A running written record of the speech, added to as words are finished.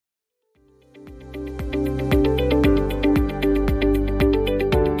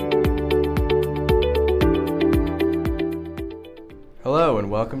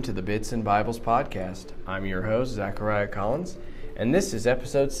welcome to the Bits and Bibles podcast. I'm your host, Zachariah Collins, and this is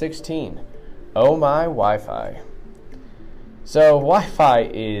episode 16, Oh My Wi-Fi. So, Wi-Fi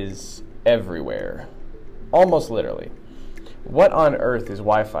is everywhere, almost literally. What on earth is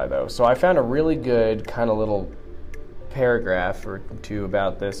Wi-Fi, though? So I found a really good kind of little paragraph or two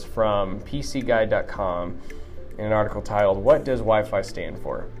about this from pcguide.com in an article titled, What Does Wi-Fi Stand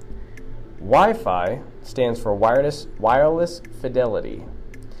For? Wi-Fi stands for wireless fidelity.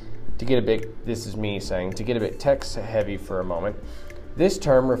 This is me saying, to get a bit text-heavy for a moment, this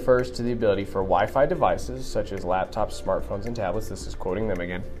term refers to the ability for Wi-Fi devices, such as laptops, smartphones, and tablets, this is quoting them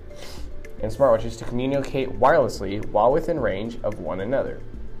again, and smartwatches to communicate wirelessly while within range of one another.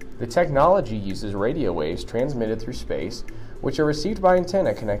 The technology uses radio waves transmitted through space, which are received by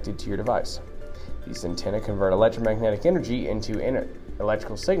antenna connected to your device. These antennae convert electromagnetic energy into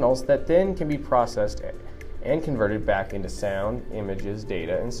electrical signals that then can be processed and converted back into sound, images,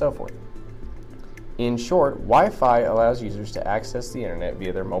 data, and so forth. In short, Wi-Fi allows users to access the internet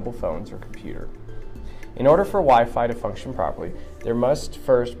via their mobile phones or computer. In order for Wi-Fi to function properly, there must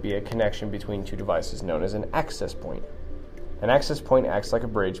first be a connection between two devices known as an access point. An access point acts like a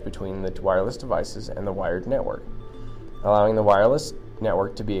bridge between the wireless devices and the wired network, allowing the wireless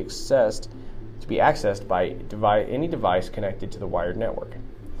network to be accessed by any device connected to the wired network.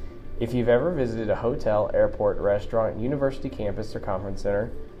 If you've ever visited a hotel, airport, restaurant, university campus, or conference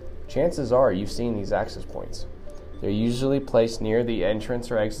center, chances are you've seen these access points. They're usually placed near the entrance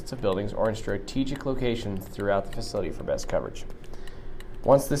or exits of buildings or in strategic locations throughout the facility for best coverage.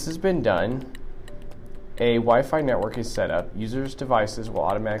 Once this has been done, a Wi-Fi network is set up. Users' devices will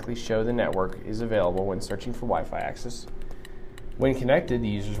automatically show the network is available when searching for Wi-Fi access. When connected, the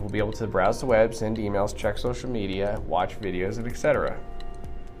users will be able to browse the web, send emails, check social media, watch videos, and etc.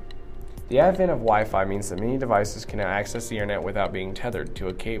 The advent of Wi-Fi means that many devices can now access the internet without being tethered to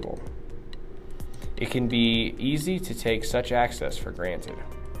a cable. It can be easy to take such access for granted.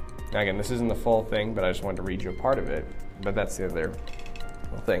 Now again, this isn't the full thing, but I just wanted to read you a part of it, but that's the other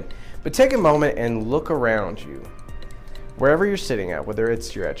thing. But take a moment and look around you. Wherever you're sitting at, whether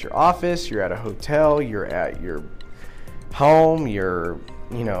you're at your office, you're at a hotel, you're at your home, you're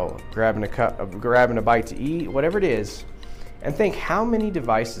grabbing a bite to eat, whatever it is, and think how many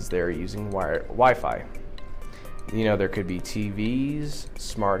devices there are using Wi-Fi. There could be TVs,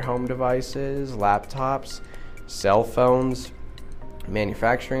 smart home devices, laptops, cell phones,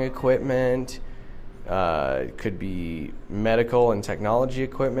 manufacturing equipment, it could be medical and technology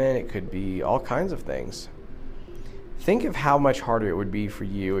equipment, it could be all kinds of things. Think of how much harder it would be for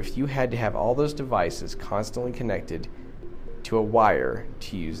you if you had to have all those devices constantly connected to a wire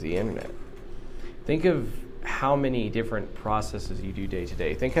to use the internet. Think of how many different processes you do day to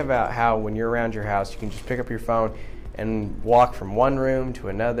day. Think about how when you're around your house, you can just pick up your phone and walk from one room to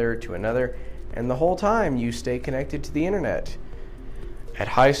another, and the whole time you stay connected to the internet at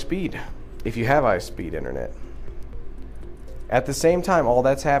high speed, if you have high speed internet. At the same time, all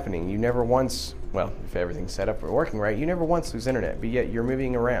that's happening, you never once, if everything's set up and working right, you never once lose internet, but yet you're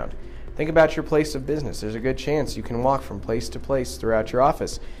moving around. Think about your place of business. There's a good chance you can walk from place to place throughout your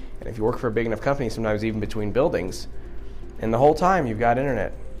office. And if you work for a big enough company, sometimes even between buildings, and the whole time you've got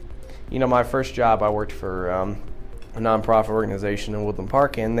internet. My first job, I worked for a nonprofit organization in Woodland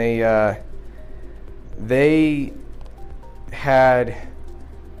Park, and they had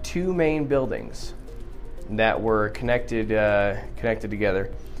two main buildings that were connected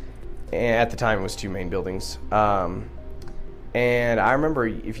together. And at the time, it was two main buildings. And I remember,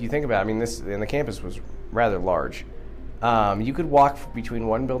 if you think about it, the campus was rather large. You could walk between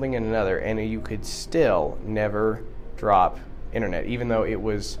one building and another, and you could still never drop internet, even though it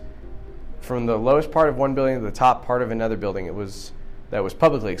was from the lowest part of one building to the top part of another building. That was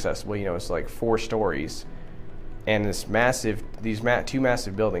publicly accessible. It's like 4 stories, and these two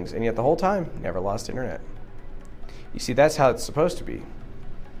massive buildings, and yet the whole time never lost internet. You see, that's how it's supposed to be.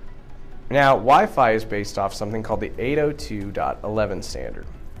 Now, Wi-Fi is based off something called the 802.11 standard.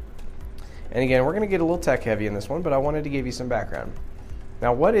 And again, we're going to get a little tech heavy in this one, but I wanted to give you some background.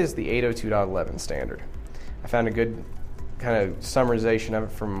 Now, what is the 802.11 standard? I found a good kind of summarization of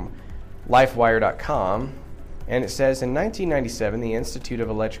it from lifewire.com, and it says, in 1997, the Institute of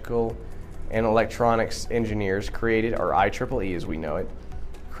Electrical and Electronics Engineers created, or IEEE as we know it,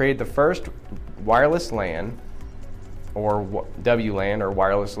 created the first wireless LAN, or WLAN, or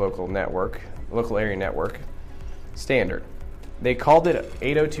wireless local area network standard. They called it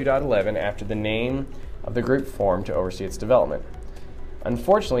 802.11 after the name of the group formed to oversee its development.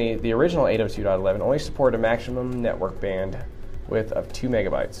 Unfortunately, the original 802.11 only supported a maximum network bandwidth of 2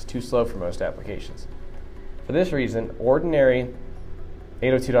 megabytes, too slow for most applications. For this reason, ordinary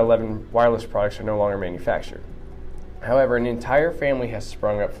 802.11 wireless products are no longer manufactured. However, an entire family has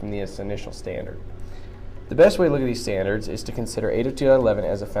sprung up from this initial standard. The best way to look at these standards is to consider 802.11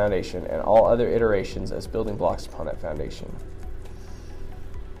 as a foundation and all other iterations as building blocks upon that foundation,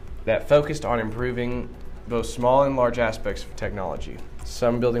 that focused on improving both small and large aspects of technology.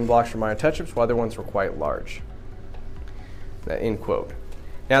 Some building blocks were minor touch-ups, while other ones were quite large. End quote.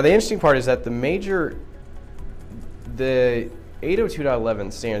 Now, the interesting part is that the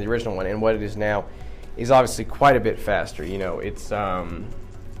 802.11 standard, the original one, and what it is now, is obviously quite a bit faster. You know, it's grown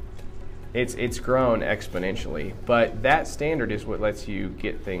exponentially, but that standard is what lets you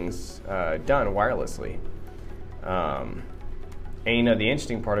get things done wirelessly. And you know, the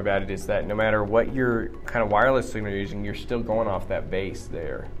interesting part about it is that no matter what your kind of wireless signal you're using, you're still going off that base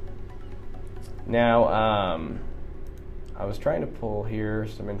there. Now, I was trying to pull here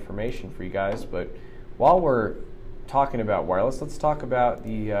some information for you guys, but while we're talking about wireless, let's talk about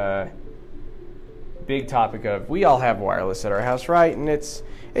the big topic of, we all have wireless at our house, right? And it's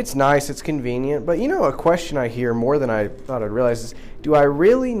nice, it's convenient, but you know, a question I hear more than I thought I'd realize is, do I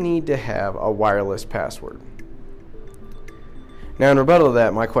really need to have a wireless password? Now, in rebuttal to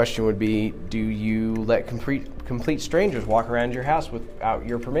that, my question would be, do you let complete strangers walk around your house without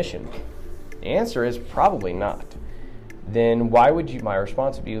your permission? The answer is probably not. Then why would you, my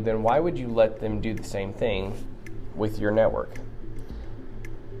response would be, then why would you let them do the same thing with your network?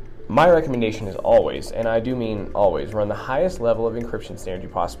 My recommendation is always, and I do mean always, run the highest level of encryption standard you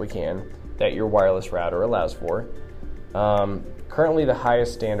possibly can that your wireless router allows for. Currently, the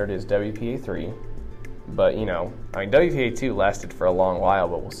highest standard is WPA3. But, you know, I mean, WPA2 lasted for a long while,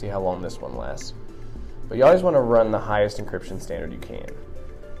 but we'll see how long this one lasts. But you always want to run the highest encryption standard you can,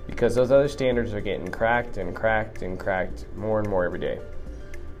 because those other standards are getting cracked and cracked and cracked more and more every day.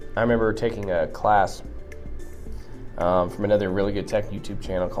 I remember taking a class from another really good tech YouTube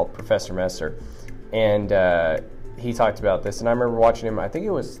channel called Professor Messer, and he talked about this, and I remember watching him. I think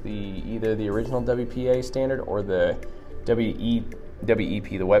it was either the original WPA standard or the WEP,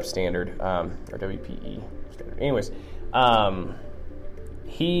 the web standard, or WPE standard. Anyways,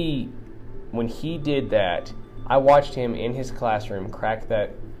 when he did that, I watched him in his classroom crack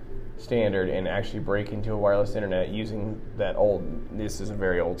that standard and actually break into a wireless internet using that this is a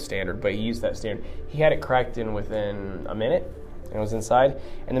very old standard, but he used that standard. He had it cracked in within a minute, and it was inside.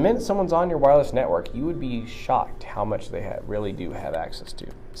 And the minute someone's on your wireless network, you would be shocked how much they really do have access to.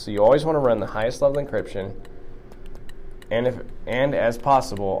 So you always want to run the highest level encryption, and as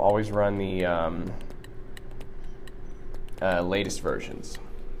possible, always run the latest versions.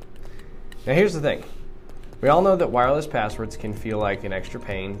 Now, here's the thing. We all know that wireless passwords can feel like an extra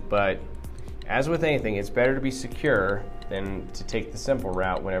pain, but as with anything, it's better to be secure than to take the simple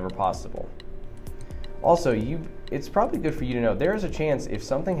route whenever possible. Also, it's probably good for you to know there is a chance if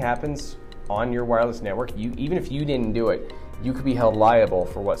something happens on your wireless network, even if you didn't do it, you could be held liable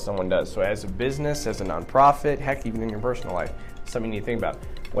for what someone does. So as a business, as a nonprofit, heck, even in your personal life, something you need to think about.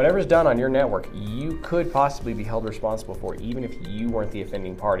 Whatever's done on your network, you could possibly be held responsible for, even if you weren't the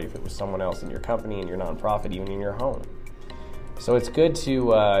offending party, if it was someone else in your company, in your nonprofit, even in your home. So it's good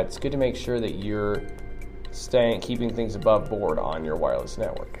to make sure that you're keeping things above board on your wireless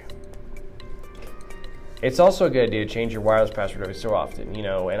network. It's also a good idea to change your wireless password every so often, and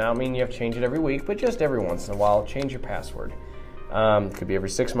I don't mean you have to change it every week, but just every once in a while, change your password. Could be every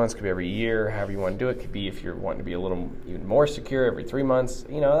 6 months, could be every year, however you want to do it. Could be if you're wanting to be a little even more secure, every 3 months.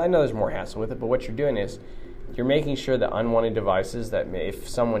 I know there's more hassle with it, but what you're doing is you're making sure that unwanted devices that if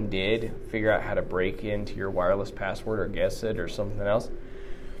someone did figure out how to break into your wireless password or guess it or something else,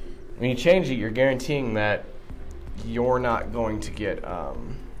 when you change it, you're guaranteeing that you're not going to get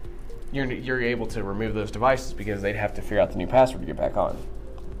you're able to remove those devices because they'd have to figure out the new password to get back on.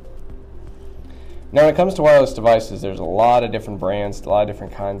 Now, when it comes to wireless devices, there's a lot of different brands, a lot of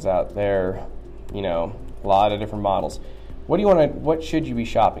different kinds out there, a lot of different models. What should you be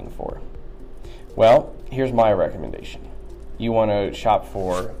shopping for? Well, here's my recommendation. You want to shop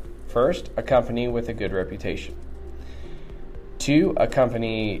for, first, a company with a good reputation. 2, a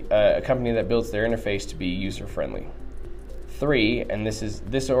company that builds their interface to be user-friendly. 3, and this is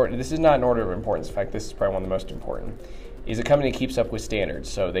not in order of importance. In fact, this is probably one of the most important, is a company that keeps up with standards.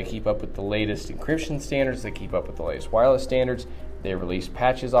 So they keep up with the latest encryption standards, they keep up with the latest wireless standards, they release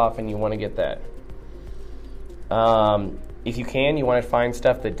patches often, you want to get that. If you can, you want to find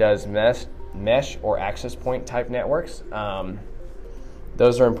stuff that does mesh or access point type networks.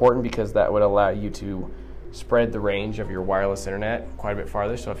 Those are important because that would allow you to spread the range of your wireless internet quite a bit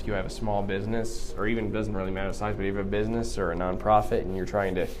farther. So if you have a small business, or even, it doesn't really matter the size, but if you have a business or a nonprofit and you're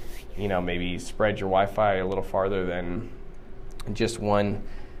trying to maybe spread your Wi-Fi a little farther than just one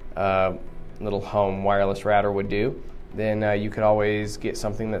little home wireless router would do, then you could always get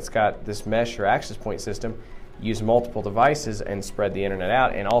something that's got this mesh or access point system, use multiple devices and spread the internet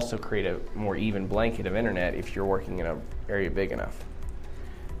out, and also create a more even blanket of internet if you're working in an area big enough.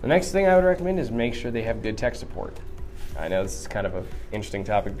 The next thing I would recommend is make sure they have good tech support. I know this is kind of an interesting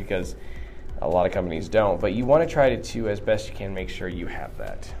topic because a lot of companies don't, but you want to try to as best you can, make sure you have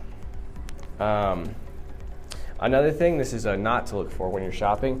that. Another thing, this is a not to look for when you're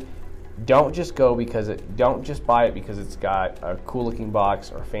shopping. Don't just buy it because it's got a cool looking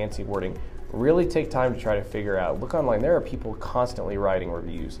box or fancy wording. Really take time to try to figure out. Look online. There are people constantly writing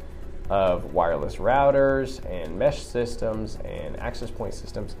reviews of wireless routers and mesh systems and access point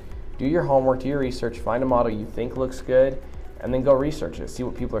systems. Do your homework, do your research, find a model you think looks good, and then go research it. See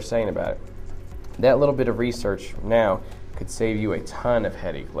what people are saying about it. That little bit of research now could save you a ton of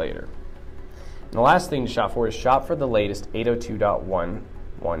headache later. And the last thing to shop for is shop for the latest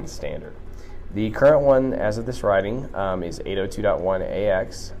 802.11 standard. The current one, as of this writing, is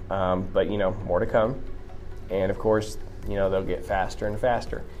 802.1ax, but more to come. And of course, they'll get faster and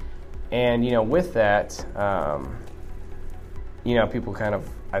faster. And with that, people kind of,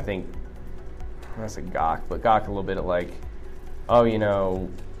 I think, I say gawk a little bit at like, oh,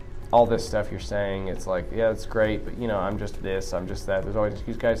 all this stuff you're saying, it's like, yeah, it's great, but I'm just this, I'm just that. There's always an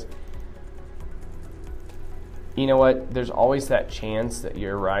excuse, guys. You know what? There's always that chance that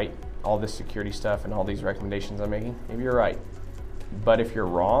you're right. All this security stuff and all these recommendations I'm making, maybe you're right. But if you're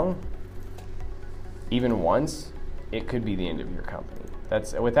wrong, even once, it could be the end of your company.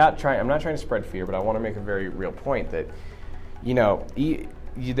 That's I'm not trying to spread fear, but I want to make a very real point that,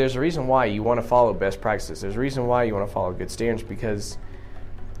 there's a reason why you want to follow best practices. There's a reason why you want to follow good standards, because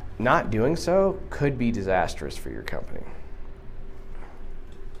not doing so could be disastrous for your company.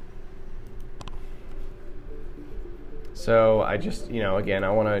 So I just, again,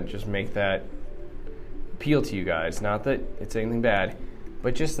 I want to just make that appeal to you guys. Not that it's anything bad,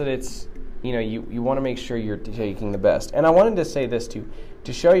 but just that it's, you want to make sure you're taking the best. And I wanted to say this too,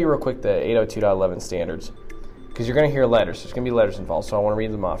 to show you real quick the 802.11 standards, because you're going to hear letters. There's going to be letters involved, so I want to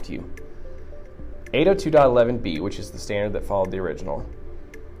read them off to you. 802.11b, which is the standard that followed the original,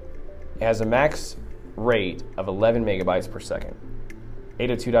 it has a max rate of 11 megabytes per second.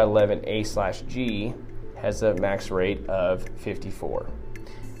 802.11a/g has a max rate of 54.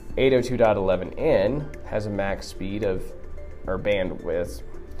 802.11n has a max speed of, or bandwidth,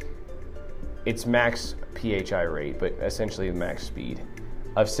 its max PHI rate, but essentially the max speed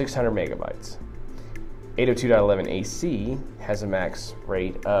of 600 megabytes. 802.11ac has a max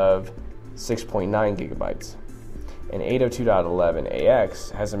rate of 6.9 gigabytes. And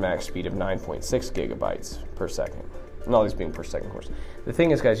 802.11ax has a max speed of 9.6 gigabytes per second. And all these being per second, of course. The thing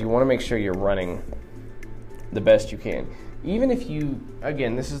is, guys, you want to make sure you're running the best you can. Even if you,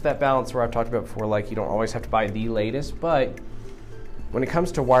 again, this is that balance where I've talked about before, like you don't always have to buy the latest, but when it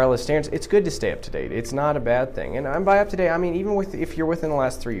comes to wireless standards, it's good to stay up to date. It's not a bad thing. And by up to date, I mean, even if you're within the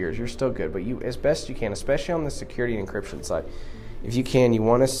last 3 years, you're still good, but you, as best you can, especially on the security and encryption side, if you can, you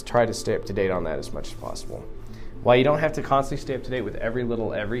want to try to stay up to date on that as much as possible. While you don't have to constantly stay up to date with every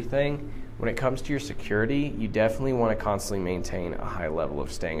little everything, when it comes to your security, you definitely want to constantly maintain a high level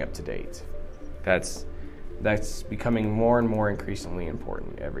of staying up to date. That's becoming more and more increasingly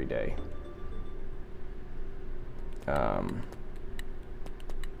important every day.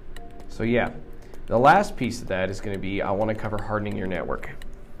 So yeah, the last piece of that is going to be, I want to cover hardening your network.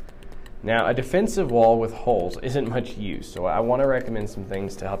 Now, a defensive wall with holes isn't much use, so I want to recommend some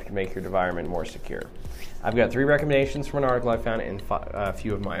things to help you make your environment more secure. I've got 3 recommendations from an article I found and a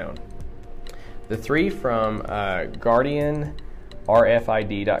few of my own. The 3 from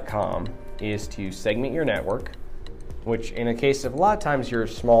GuardianRFID.com is to segment your network, which in a case of a lot of times your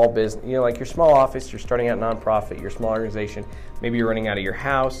small business, like your small office, you're starting out nonprofit, your small organization, maybe you're running out of your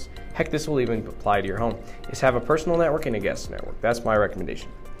house, heck, this will even apply to your home, is have a personal network and a guest network. That's my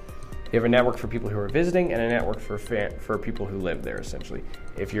recommendation. You have a network for people who are visiting and a network for people who live there, essentially,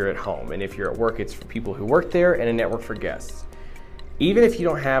 if you're at home. And if you're at work, it's for people who work there, and a network for guests. Even if you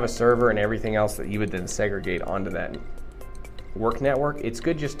don't have a server and everything else that you would then segregate onto that work network, it's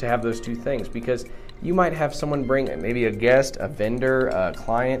good just to have those 2 things, because you might have someone bring, maybe a guest, a vendor, a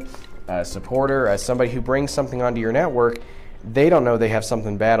client, a supporter, somebody who brings something onto your network. They don't know they have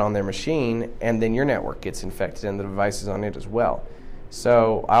something bad on their machine, and then your network gets infected and the devices on it as well.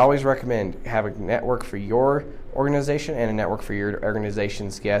 So I always recommend have a network for your organization and a network for your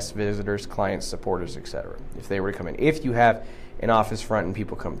organization's guests, visitors, clients, supporters, etc. if they were to come in. If you have an office front and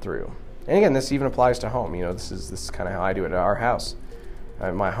people come through. And again, this even applies to home. This is kind of how I do it at our house,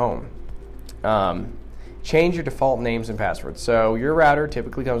 at my home. change your default names and passwords. So your router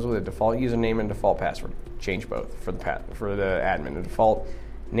typically comes with a default username and default password. Change both for the admin. The default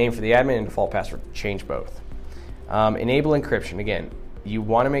name for the admin and default password. Change both. Enable encryption. Again, you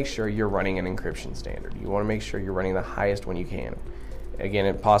want to make sure you're running an encryption standard. You want to make sure you're running the highest one you can. Again,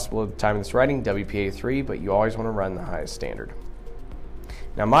 if possible at the time of this writing, WPA3, but you always want to run the highest standard.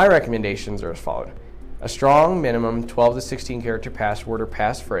 Now, my recommendations are as followed. A strong minimum 12 to 16 character password or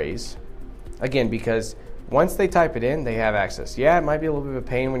passphrase. Again, because once they type it in, they have access. Yeah, it might be a little bit of a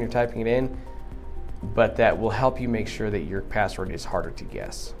pain when you're typing it in, but that will help you make sure that your password is harder to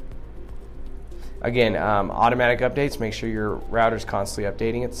guess. Again, automatic updates. Make sure your router's constantly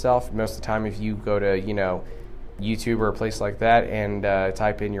updating itself. Most of the time, if you go to YouTube or a place like that and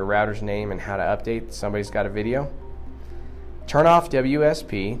type in your router's name and how to update, somebody's got a video. Turn off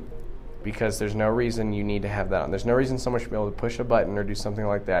WSP, because there's no reason you need to have that on. There's no reason someone should be able to push a button or do something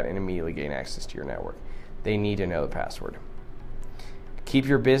like that and immediately gain access to your network. They need to know the password. Keep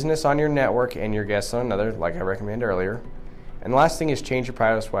your business on your network and your guests on another, like I recommended earlier. And the last thing is change your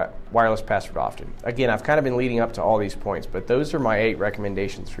wireless password often. Again, I've kind of been leading up to all these points, but those are my 8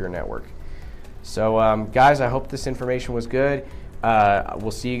 recommendations for your network. So guys, I hope this information was good.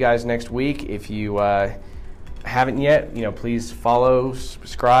 We'll see you guys next week. If you haven't yet, please follow,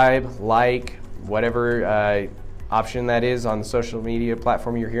 subscribe, like, whatever option that is on the social media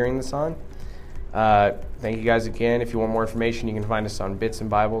platform you're hearing this on. Thank you guys again. If you want more information, you can find us on Bits and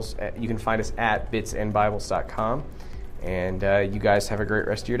Bibles. You can find us at bitsandbibles.com. And you guys have a great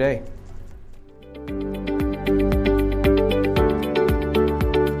rest of your day.